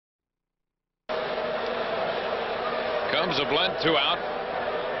Cubs have led 2 out.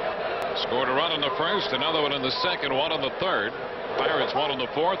 Scored a run in the first, another one in the second, one in the third. Pirates one in the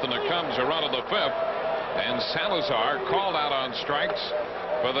fourth, and the Cubs a run in the fifth. And Salazar called out on strikes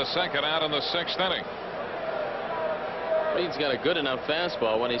for the second out in the 6th inning. Reed's got a good enough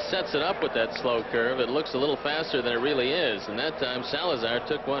fastball. When he sets it up with that slow curve, it looks a little faster than it really is. And that time Salazar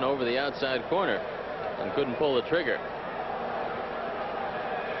took one over the outside corner and couldn't pull the trigger.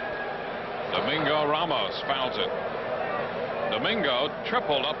 Domingo Ramos fouls it. Domingo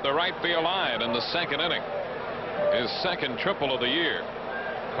tripled up the right field line in the 2nd inning. His 2nd triple of the year.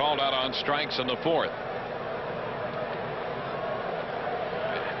 Called out on strikes in the 4th.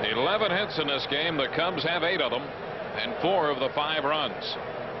 11 hits in this game. The Cubs have 8 of them, and 4 of the 5 runs.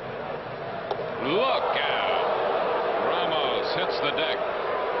 Look out! Ramos hits the deck.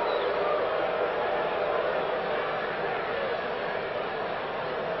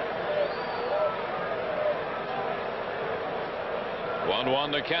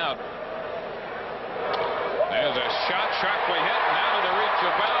 One the count. There's a shot sharply hit, and out of the reach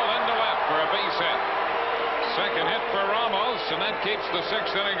of Bell into left for a base hit. 2nd hit for Ramos, and that keeps the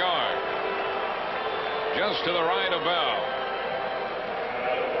 6th inning going. Just to the right of Bell.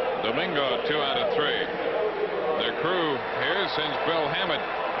 Domingo 2 out of 3. The crew here sends Bill Hammond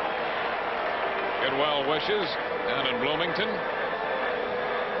good well wishes down in Bloomington.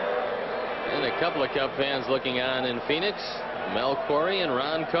 And a couple of Cub fans looking on in Phoenix. Mel Corey and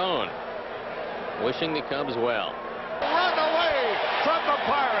Ron Cohn wishing the Cubs well. Run away from the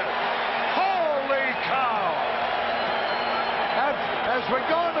Pirates. Holy cow! As we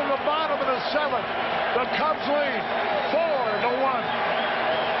go into the bottom of the 7th, the Cubs lead 4-1.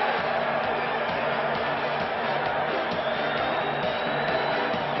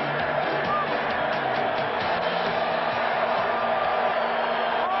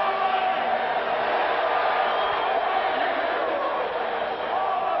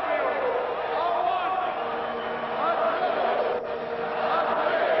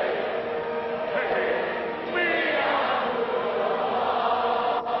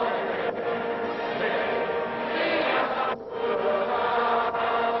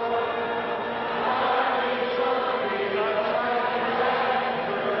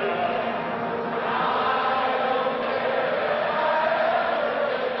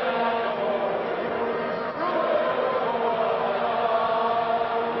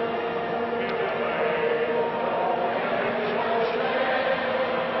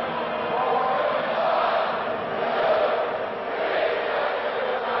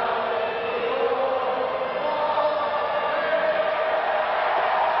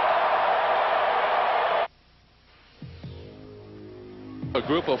 A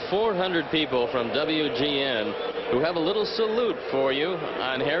group of 400 people from WGN who have a little salute for you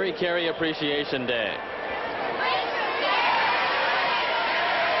on Harry Carey Appreciation Day.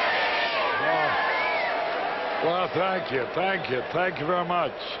 Well, thank you very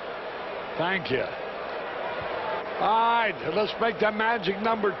much. Thank you. All right, let's make that magic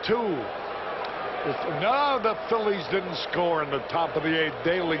number 2. No, the Phillies didn't score in the top of the 8th.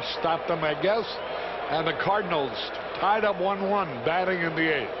 Daly stopped them, I guess, and the Cardinals tied up 1-1, batting in the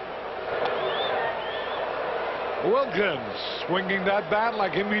 8th. Wilkins swinging that bat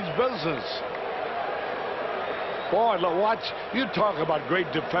like he means business. Boy, look, watch. You talk about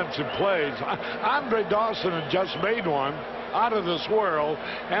great defensive plays. Andre Dawson had just made one out of this world,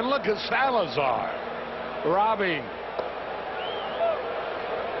 and look at Salazar robbing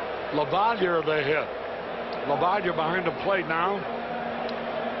LaValliere the hit. LaValliere behind the plate now.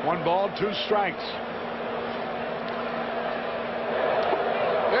 1 ball, 2 strikes.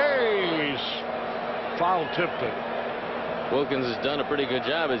 Foul tipped it. Wilkins has done a pretty good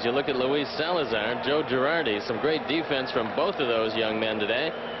job. As you look at Luis Salazar, Joe Girardi, some great defense from both of those young men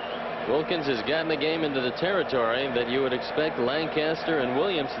today. Wilkins has gotten the game into the territory that you would expect Lancaster and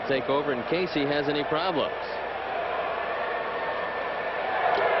Williams to take over in case he has any problems.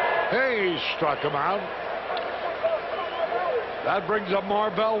 Hey, struck him out. That brings up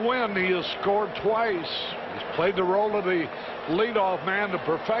Marvell Wynn. He has scored twice. He's played the role of the leadoff man to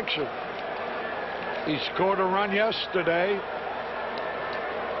perfection. He scored a run yesterday.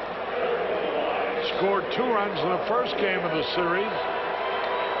 Scored 2 runs in the first game of the series.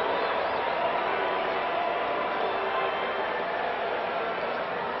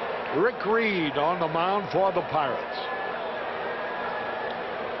 Rick Reed on the mound for the Pirates.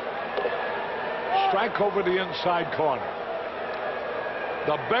 Strike over the inside corner.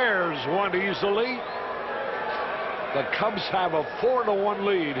 The Bears won easily. The Cubs have a 4-1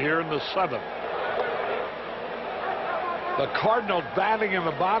 lead here in the 7th. The Cardinals batting in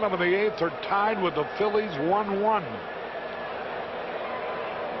the bottom of the 8th are tied with the Phillies 1-1.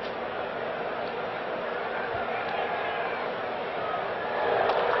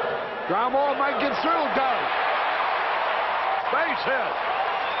 Ground ball might get through. Does. Base hit.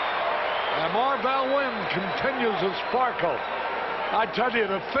 And Marvell Wynn continues to sparkle. I tell you,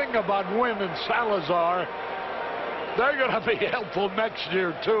 the thing about Wynn and Salazar, they're going to be helpful next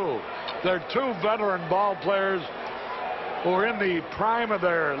year, too. They're two veteran ball players who are in the prime of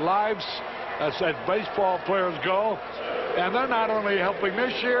their lives, as baseball players go. And they're not only helping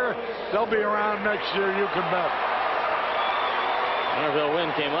this year, they'll be around next year, you can bet. Marvell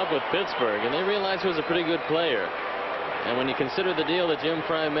Wynn came up with Pittsburgh, and they realized he was a pretty good player. And when you consider the deal that Jim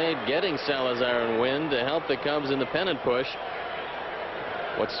Frey made getting Salazar and Wynn to help the Cubs in the pennant push,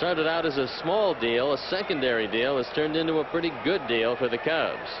 what started out as a small deal, a secondary deal, has turned into a pretty good deal for the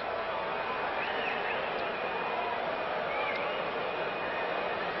Cubs.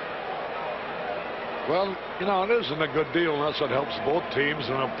 Well, you know, it isn't a good deal unless it helps both teams,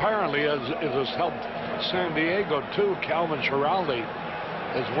 and apparently it has helped San Diego, too. Calvin Giraldi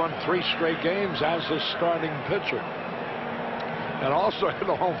has won 3 straight games as a starting pitcher. And also hit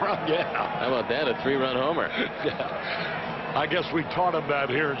a home run, yeah. How about that, a 3-run homer? Yeah. I guess we taught him that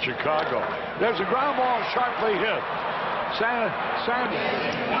here in Chicago. There's a ground ball sharply hit.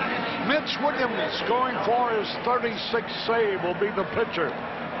 Mitch Williams going for his 36th save will be the pitcher.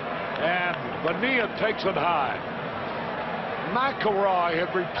 And Bonilla takes it high. McElroy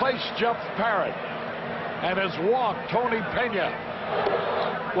had replaced Jeff Parrott and has walked Tony Pena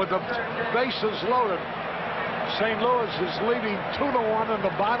with the bases loaded. St. Louis is leading 2-1 in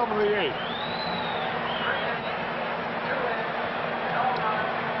the bottom of the 8th.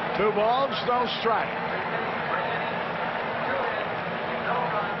 2 balls, no strike.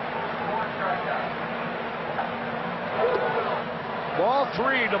 Ball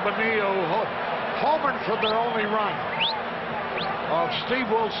 3 to Bonilla, homered for their only run of Steve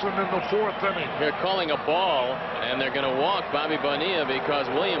Wilson in the 4th inning. They're calling a ball, and they're going to walk Bobby Bonilla because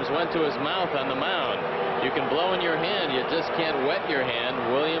Williams went to his mouth on the mound. You can blow in your hand, you just can't wet your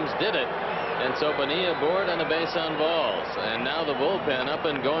hand. Williams did it. And so Bonilla bored on a base on balls. And now the bullpen up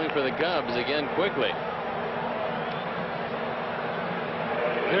and going for the Cubs again quickly.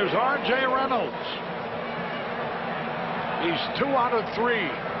 Here's R.J. Reynolds. He's 2 out of 3.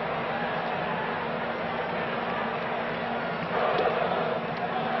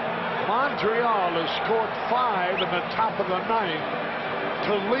 Montreal has scored 5 in the top of the 9th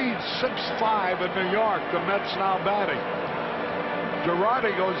to lead 6-5 in New York. The Mets now batting.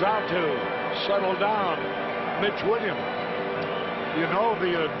 Girardi goes out to settle down Mitch Williams. You know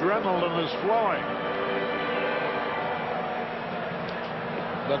the adrenaline is flowing.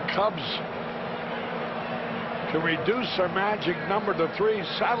 The Cubs can reduce their magic number to 3.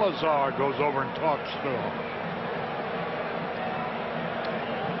 Salazar goes over and talks to him.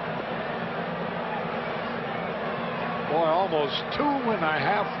 Boy, almost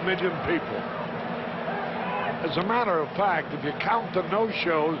 2.5 million people. As a matter of fact, if you count the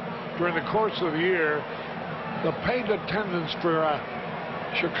no-shows during the course of the year, the paid attendance for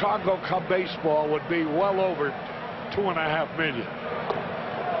Chicago Cub baseball would be well over 2.5 million.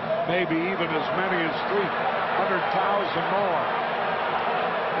 Maybe even as many as 300,000 more.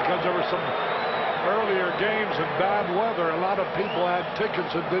 Because there were some earlier games in bad weather. A lot of people had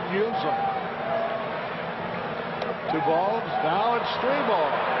tickets and didn't use them. 2 balls. Now it's 3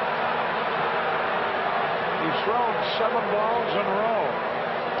 balls. He's thrown 7 balls in a row.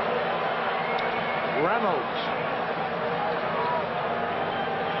 Reynolds.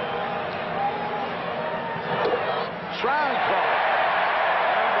 Strike ball.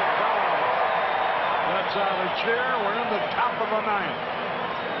 And the foul. That's out of chair. We're in the top of the 9th.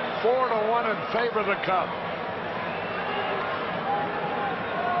 4-1 in favor of the Cubs.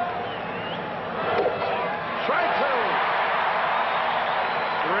 Strike 2.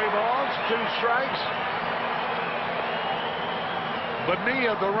 3 balls, 2 strikes.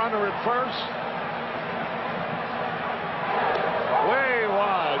 Bonilla, the runner at first. Way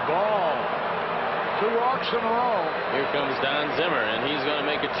wide ball. 2 walks in a row. Here comes Don Zimmer, and he's going to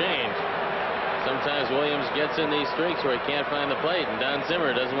make a change. Sometimes Williams gets in these streaks where he can't find the plate, and Don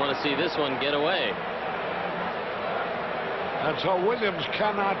Zimmer doesn't want to see this one get away. And so Williams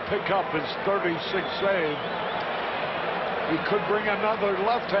cannot pick up his 36th save. He could bring another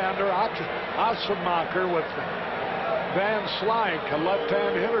left-hander, Asemacher, with Van Slyke, a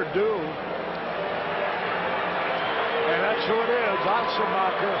left-hand hitter, do. And that's who it is,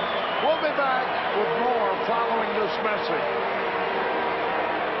 Asemacher. We'll be back with more following this message.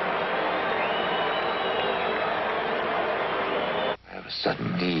 I have a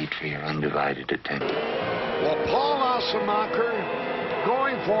sudden need for your undivided attention. Well, Paul Asemacher,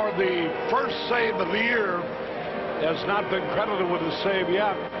 going for the first save of the year, has not been credited with a save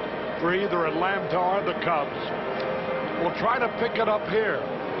yet. for either Atlanta or the Cubs. Will try to pick it up here.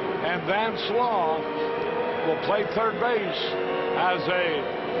 And Van Slaw will play third base as they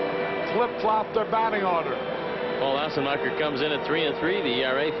flip-flop their batting order. Paul Assenmacher comes in at 3-3. The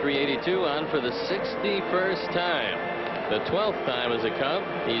ERA 3.82, on for the 61st time. The 12th time as a Cub.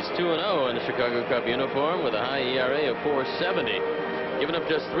 He's 2-0 in the Chicago Cub uniform with a high ERA of 4.70. Given up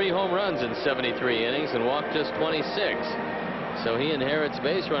just 3 home runs in 73 innings and walked just 26. So he inherits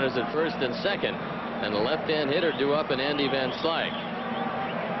base runners at first and second, and the left-hand hitter due up in Andy Van Slyke.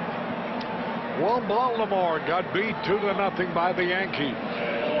 Well, Baltimore got beat 2-0 by the Yankees.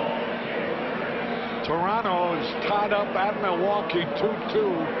 Toronto is tied up at Milwaukee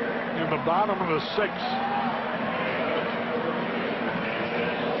 2-2 in the bottom of the 6th.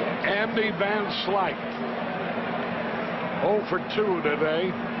 Andy Van Slyke 0 for 2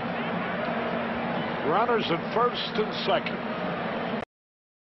 today. Runners at first and second.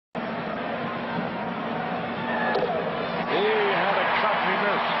 He had a cut and he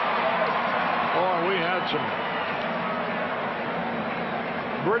missed. Boy, we had some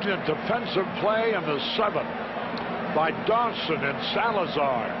brilliant defensive play in the 7th by Dawson and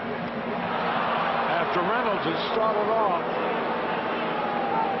Salazar. After Reynolds had started off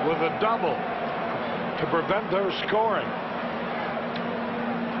with a double to prevent their scoring.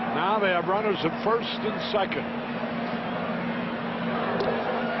 Now they have runners at first and second.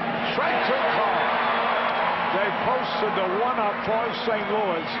 Strike 2 call. They posted the 1-up for St.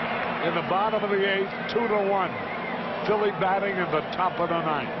 Louis in the bottom of the 8th, 2-1. Philly batting in the top of the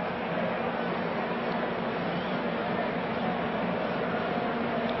 9th.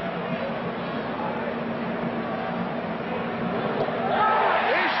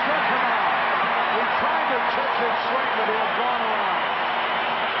 He struck him out. He tried to check his swing, but he had gone around.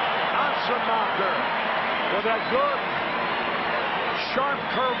 Assenmacher with a good, sharp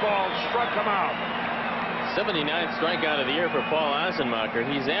curveball struck him out. 79th strikeout of the year for Paul Assenmacher.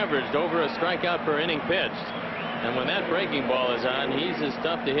 He's averaged over a strikeout per inning pitched. And when that breaking ball is on, he's as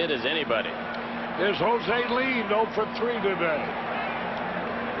tough to hit as anybody. Here's Jose Lean, 0 for 3 today.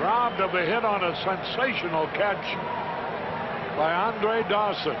 Robbed of a hit on a sensational catch by Andre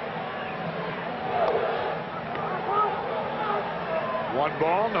Dawson. 1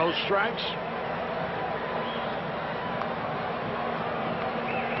 ball, no strikes.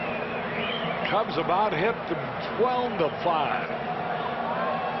 Cubs about hit them 12-5.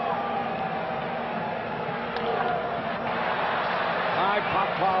 High pop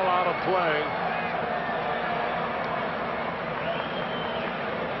foul out of play.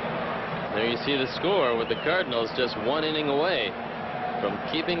 There you see the score with the Cardinals just 1 inning away from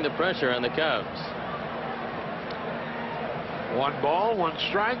keeping the pressure on the Cubs. 1 ball, 1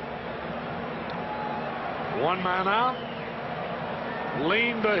 strike. 1 man out.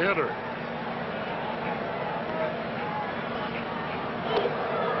 Lean the hitter.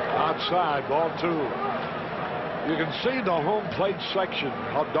 Outside, ball 2. You can see the home plate section,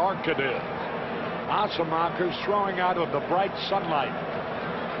 how dark it is. Assenmacher's throwing out of the bright sunlight.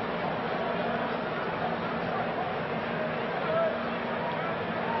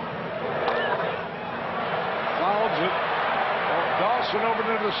 Fouls it. Dawson over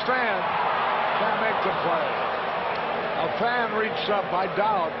to the stand. Can't make the play. A fan reached up. I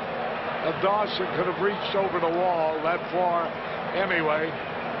doubt if Dawson could have reached over the wall that far anyway.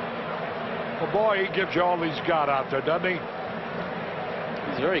 Well, boy, he gives you all he's got out there, doesn't he?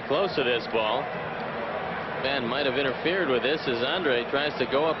 He's very close to this ball. Man might have interfered with this as Andre tries to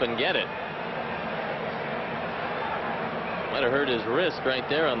go up and get it. Might have hurt his wrist right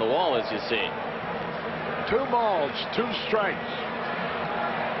there on the wall, as you see. 2 balls, 2 strikes.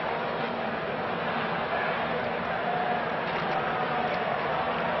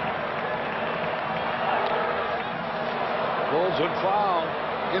 Pulls it foul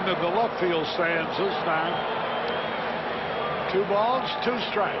into the left field stands this time. 2 balls, 2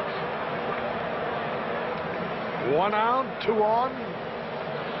 strikes. 1 out, 2 on.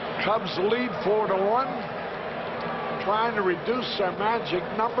 Cubs lead 4-1. Trying to reduce their magic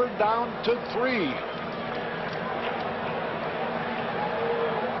number down to 3.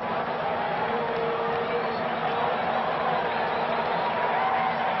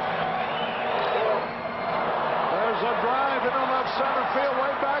 Center field,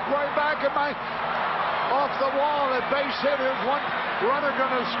 way back, and off the wall at base hit. Here's 1 runner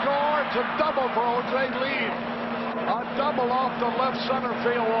going to score. It's a double for Jose Lean. A double off the left center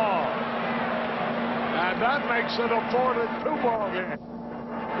field wall. And that makes it a 4-2 ball game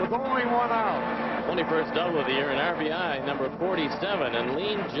with only 1 out. 21st double of the year in RBI, number 47, and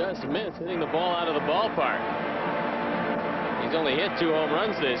Lean just missed hitting the ball out of the ballpark. He's only hit 2 home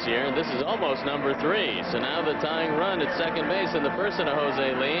runs this year, and this is almost number 3. So now the tying run at second base in the person of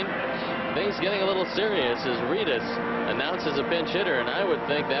Jose Lean. Things getting a little serious as Ritas announces a pinch hitter, and I would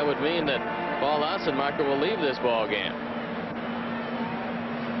think that would mean that Paul Assenmacher will leave this ball game.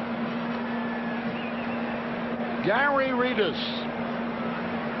 Gary Ritas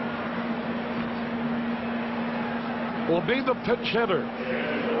will be the pinch hitter.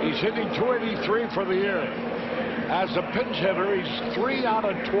 He's hitting .283 for the year. As a pinch hitter, he's 3 out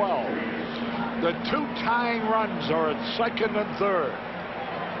of 12. The 2 tying runs are at second and third.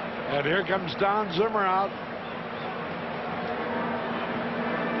 And here comes Don Zimmer out.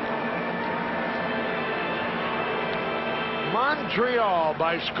 Montreal,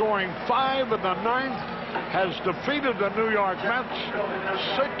 by scoring 5 in the 9th, has defeated the New York Mets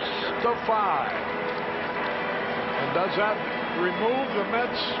 6-5. And does that remove the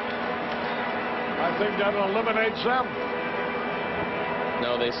Mets? I think that eliminates them.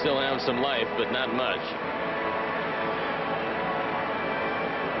 No, they still have some life, but not much.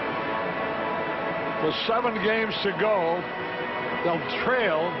 With 7 games to go, they'll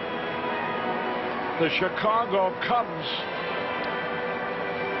trail the Chicago Cubs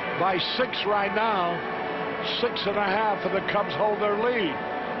by 6 right now. 6.5, and the Cubs hold their lead.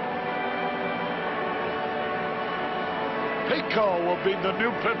 Pico will be the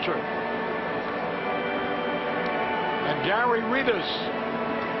new pitcher. And Gary Ritas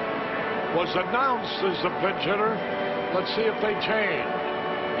was announced as the pinch hitter. Let's see if they change.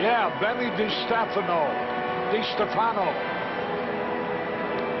 Yeah, Benny DiStefano.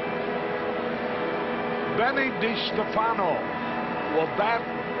 Benny DiStefano will bat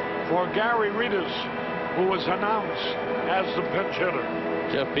for Gary Ritas, who was announced as the pinch hitter.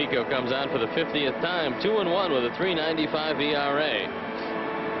 Jeff Pico comes on for the 50th time, 2-1 with a .395 ERA.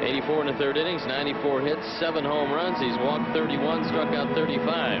 84 in the 3rd innings, 94 hits, 7 home runs. He's walked 31, struck out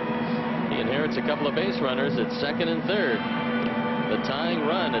 35. He inherits a couple of base runners at second and third. The tying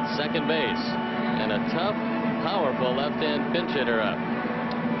run at second base, and a tough, powerful left-hand pinch hitter up.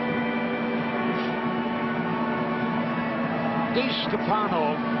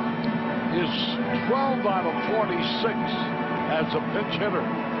 DiStefano is 12 out of 46 as a pinch hitter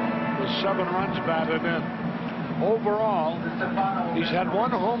with 7 runs batted in. Overall, he's had 1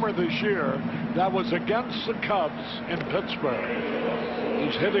 homer this year. That was against the Cubs in Pittsburgh.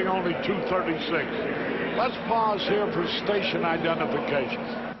 He's hitting only .236. Let's pause here for station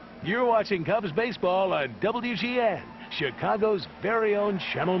identification. You're watching Cubs baseball on WGN, Chicago's very own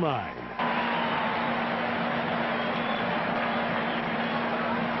Channel 9.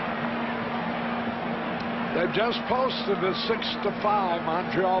 They've just posted a 6-5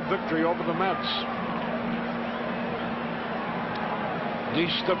 Montreal victory over the Mets.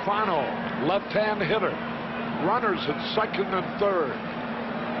 DiStefano, left-hand hitter. Runners at second and third.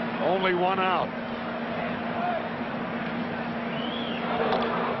 Only 1 out.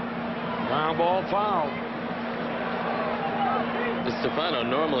 Ground ball foul. DiStefano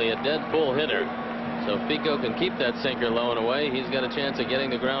normally a dead pull hitter, so if Pico can keep that sinker low and away, he's got a chance of getting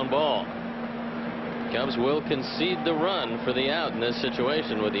the ground ball. Cubs will concede the run for the out in this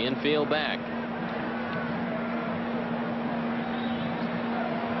situation with the infield back.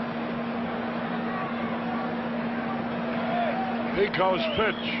 Pico's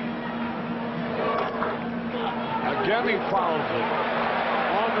pitch. Again he fouls it.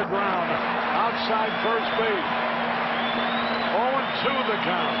 On the ground. Outside first base. 0-2 the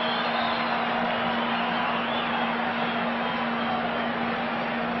count.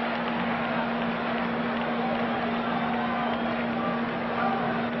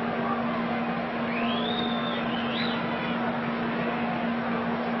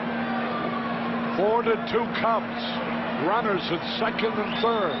 Four to 2 Cubs. Runners at second and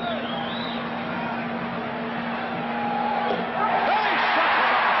third. Hey, struck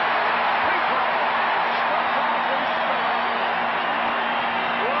him out. Pico struck out his strike.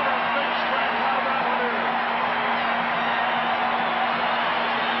 What a big strikeout that one is.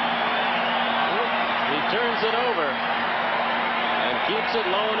 He turns it over and keeps it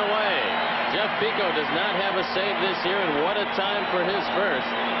low and away. Jeff Pico does not have a save this year, and what a time for his first.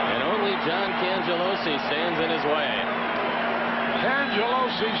 And only John Cangelosi stands in his way.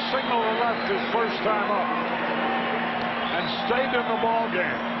 Cangelosi signaled to left his first time up and stayed in the ball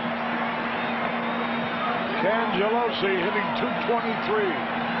game. Cangelosi hitting .223.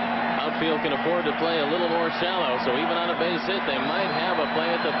 Outfield can afford to play a little more shallow, so even on a base hit, they might have a play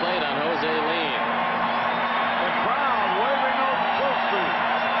at the plate on Jose Lean. The crowd waving those posters.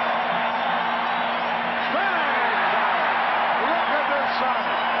 Look at this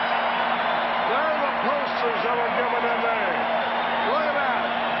side. There are the posters that were given in there.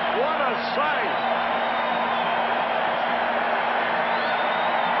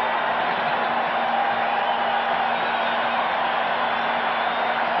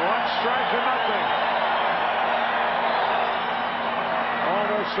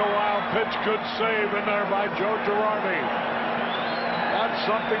 pitch, good save in there by Joe Girardi. That's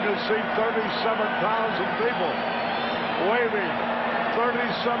something to see. 37,000 people waving.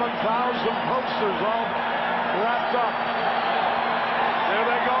 37,000 posters all wrapped up. There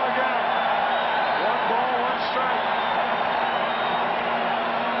they go again. 1 ball, 1 strike.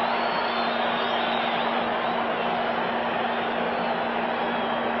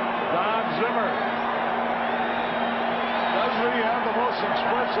 Don Zimmer. Doesn't he have the most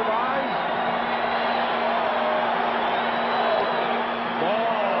expressive eyes?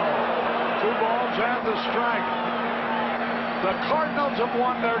 Ball. 2 balls and the strike. The Cardinals have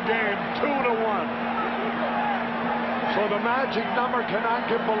won their game 2-1. So the magic number cannot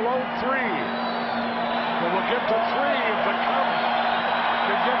get below 3. It will get to 3 if the Cubs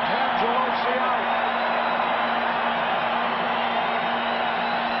can get Cangelosi out.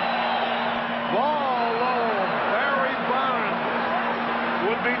 Ball low. Barry Bonds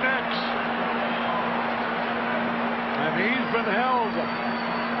would be next. And he's been held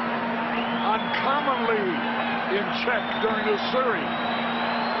uncommonly in check during the series.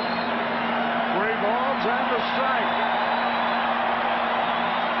 3 balls and the strike.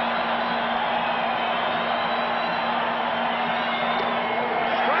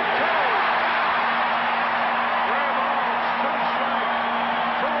 Strike 2. 3 balls, 2 strikes,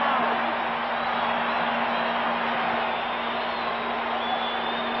 2 outs.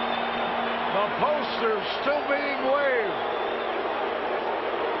 The poster's still being waved.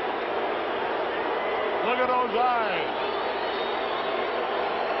 Look at those eyes.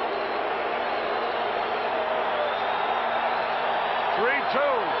 3-2.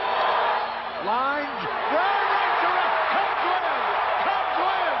 Lines. Right to it. Cubs win. Cubs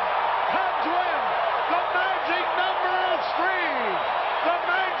win. Cubs win. The magic number is 3. The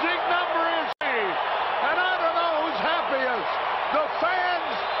magic number is 3. And I don't know who's happiest. The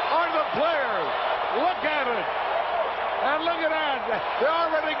fans or the players. Look at it. And look at that. They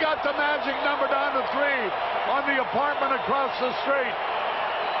already got the magic number down to 3 on the apartment across the street.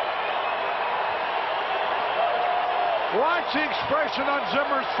 Watch the expression on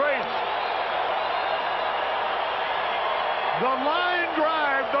Zimmer's face. The line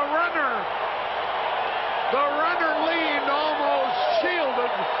drive, the runner leaned, almost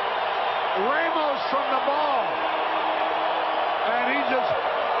shielded Ramos from the ball. And he just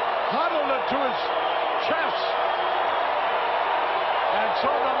huddled it to his chest. And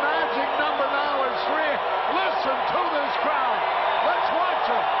so the magic number now is 3. Listen to this crowd. Let's watch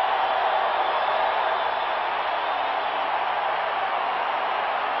it.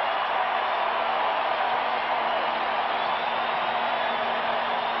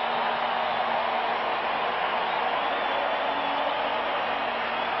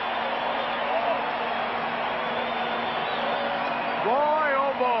 Boy,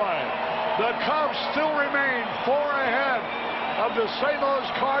 oh boy. The Cubs still remain 4 ahead of the St. Louis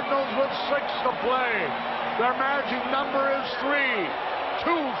Cardinals with 6 to play. Their magic number is 3.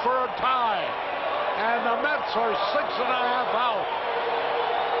 2 for a tie. And the Mets are 6.5 out.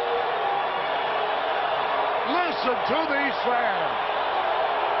 Listen to these fans.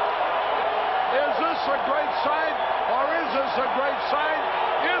 Is this a great sight? Or is this a great sight?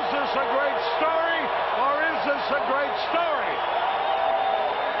 Is this a great story? Or is this a great story?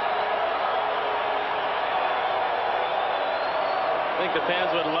 I think the fans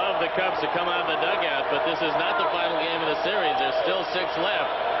would love the Cubs to come out of the dugout, but this is not the final game of the series. There's still 6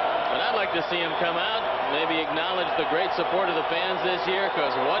 left. But I'd like to see them come out, maybe acknowledge the great support of the fans this year,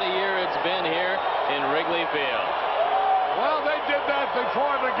 because what a year it's been here in Wrigley Field. Well, they did that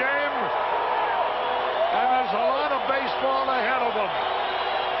before the game, and there's a lot of baseball ahead of them.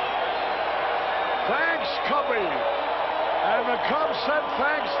 Thanks, Cubby. And the Cubs said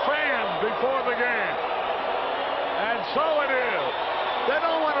thanks, fans, before the game. And so it is. They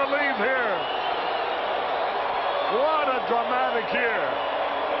don't want to leave here. What a dramatic year.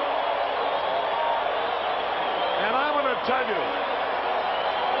 And I'm going to tell you,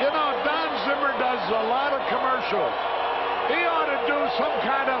 Don Zimmer does a lot of commercials. He ought to do some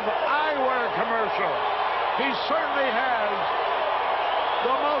kind of eyewear commercial. He certainly has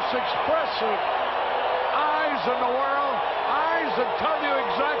the most expressive eyes in the world, eyes that tell you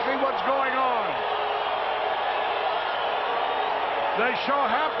exactly what's going on. They show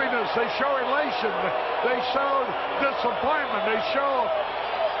happiness, they show elation, they show disappointment, they show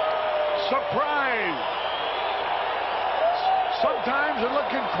surprise. Sometimes they look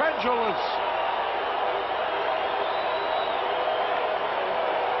incredulous.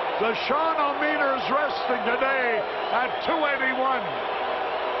 The Sean O'Meara is resting today at 281.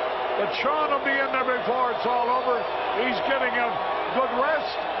 But Sean will be in there before it's all over. He's getting a good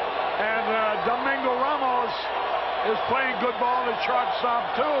rest. And Domingo Ramos is playing good ball at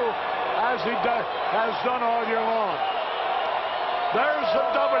shortstop, too, as he has done all year long. There's the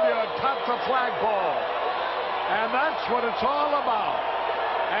W atop the flagpole. And that's what it's all about.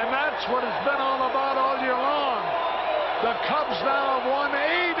 And that's what it's been all about all year long. The Cubs now have won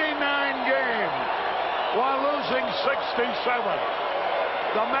 89 games while losing 67.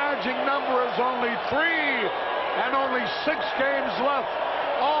 The magic number is only 3 and only 6 games left,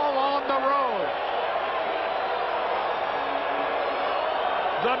 all on the road.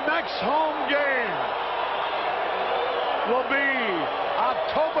 The next home game will be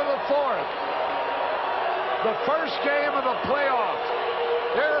October the 4th, the first game of the playoffs.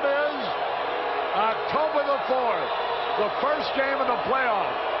 Here it is, October the 4th, the first game of the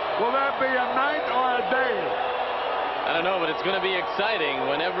playoffs. Will that be a night or a day? I don't know, but it's going to be exciting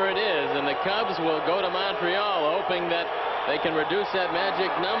whenever it is, and the Cubs will go to Montreal hoping that they can reduce that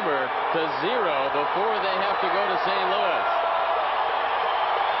magic number to 0 before they have to go to St. Louis.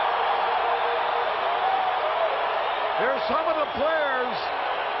 Here's some of the players.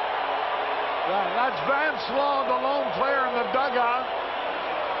 That's Vance Law, the lone player in the dugout.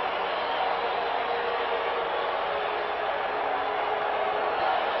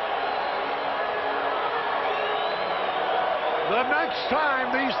 The next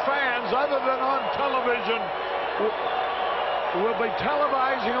time these fans, other than on television, will be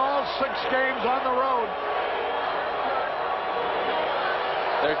televising all 6 games on the road.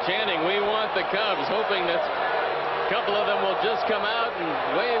 They're chanting, "We want the Cubs," hoping that a couple of them will just come out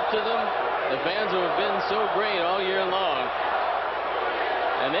and wave to them. The fans who have been so great all year long.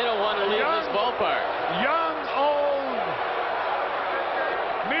 And they don't want to leave this ballpark. Young, old,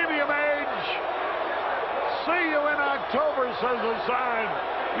 medium age. See you in October, says the sign.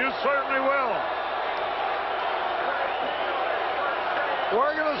 You certainly will.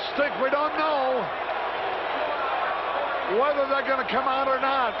 We're going to stick. We don't know whether they're going to come out or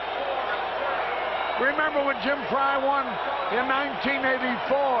not. Remember when Jim Fry won in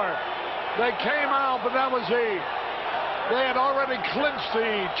 1984? They came out, but that was they had already clinched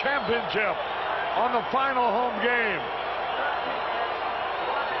the championship on the final home game.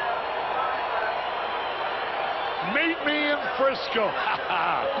 Meet me in Frisco.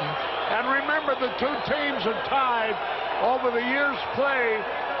 And remember, the 2 teams are tied over the year's play.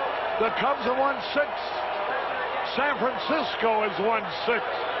 The Cubs have won 6. San Francisco has won 6.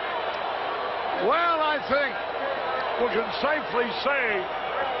 Well, I think we can safely say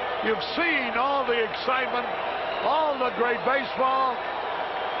you've seen all the excitement, all the great baseball,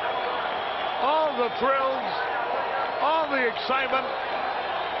 all the thrills, all the excitement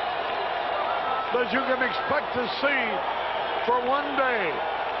that you can expect to see for one day.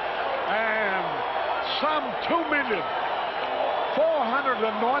 And some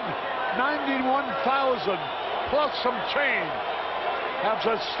 2,491,000 plus some change have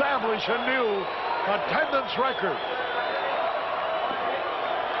established a new attendance record.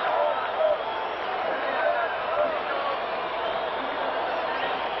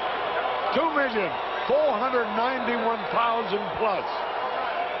 $2,491,000 plus.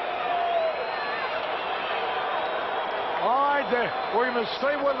 All right, we're going to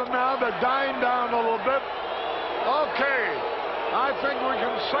stay with them now. They're dying down a little bit. Okay, I think we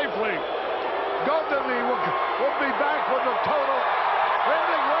can safely go to we'll be back with the total. Wait a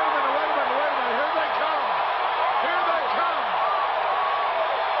minute. Here they come.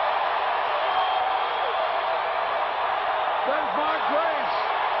 There's Mark Grace.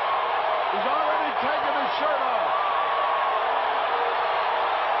 He's already taken his shirt off.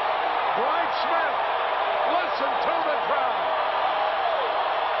 Dwight Smith, listen to the crowd.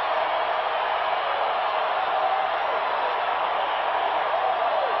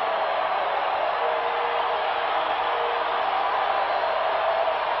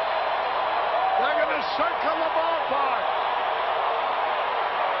 They're going to circle the ballpark.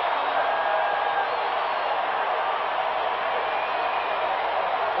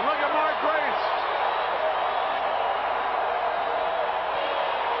 Look at Mark Grace.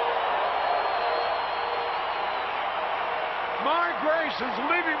 Mark Grace is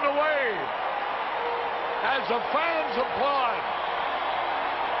leading the way as the fans applaud.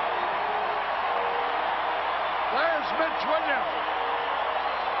 There's Mitch Williams.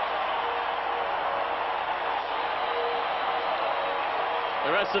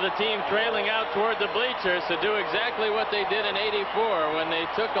 The rest of the team trailing out toward the bleachers to do exactly what they did in '84 when they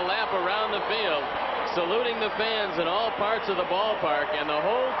took a lap around the field, saluting the fans in all parts of the ballpark, and the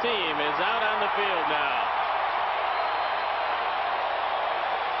whole team is out on the field now.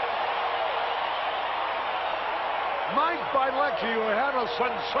 Mike Bilecki, who had a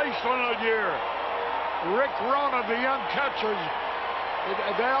sensational year. Rick Rona, the young catchers.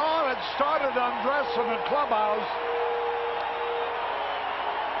 They all had started undressing the clubhouse.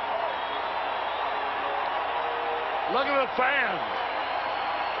 Look at the fans.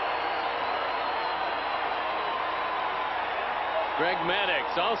 Greg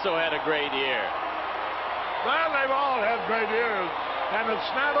Maddux also had a great year. Well, they've all had great years, and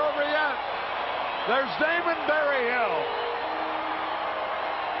it's not over yet. There's Damon Berryhill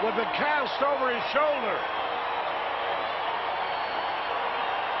with the cast over his shoulder.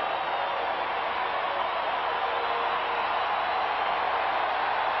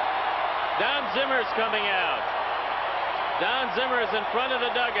 Don Zimmer's coming out. Don Zimmer is in front of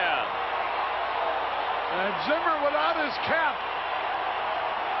the dugout. And Zimmer without his cap.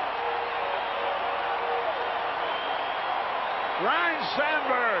 Ryan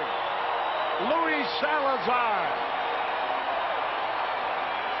Sandberg. Luis Salazar.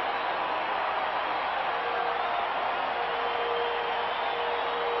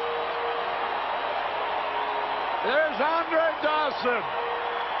 There's Andre Dawson.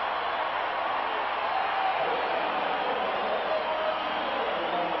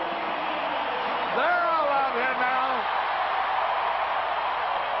 They're all out here now.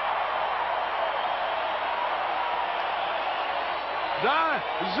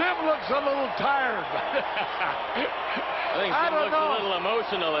 Zim looks a little tired. I think Zim looks a little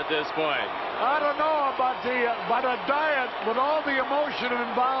emotional at this point. I don't know about a diet with all the emotion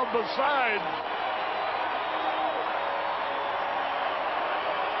involved besides.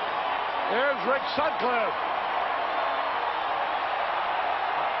 Here's Rick Sutcliffe.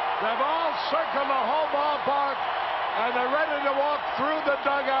 They've all circled the whole ballpark, and they're ready to walk through the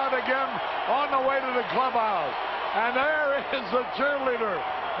dugout again on the way to the clubhouse. And there is the cheerleader,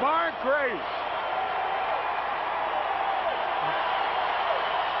 Mark Grace.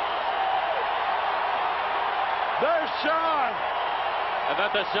 There's Sean. I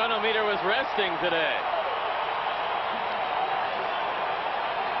thought the Shonometer was resting today.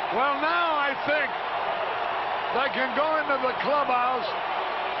 Well, now I think they can go into the clubhouse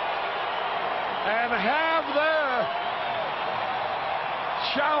and have their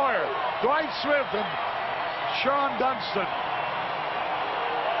shower. Dwight Smith and Sean Dunston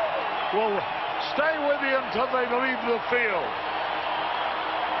will stay with you until they leave the field.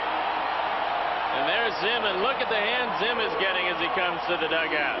 And there's Zim, and look at the hand Zim is getting as he comes to the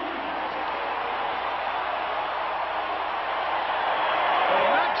dugout. The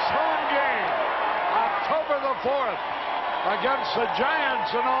next home game, October the 4th, against the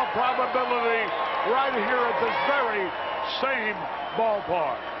Giants in all probability, right here at this very same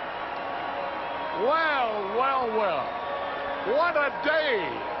ballpark. Well, well, well. What a day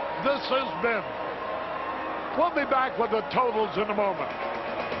this has been. We'll be back with the totals in a moment.